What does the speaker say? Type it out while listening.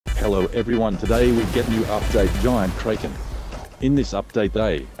Hello everyone, today we get new update Giant Kraken. In this update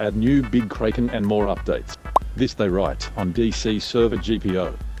they add new big Kraken and more updates. This they write on DC server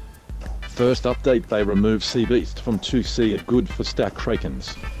GPO. First update, they remove Sea Beast from 2C at good for stack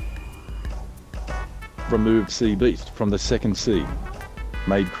Krakens. Removed Sea Beast from the second sea.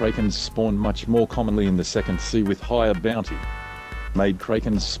 Made Krakens spawn much more commonly in the second sea with higher bounty. Made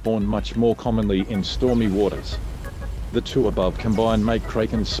Krakens spawn much more commonly in stormy waters. The two above combined make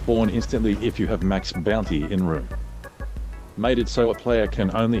Krakens spawn instantly if you have max bounty in room. Made it so a player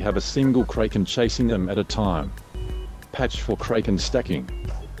can only have a single Kraken chasing them at a time. Patch for Kraken stacking.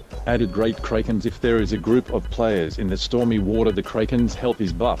 Added great Krakens. If there is a group of players in the stormy water, the Kraken's health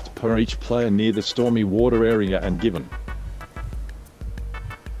is buffed per each player near the stormy water area and given.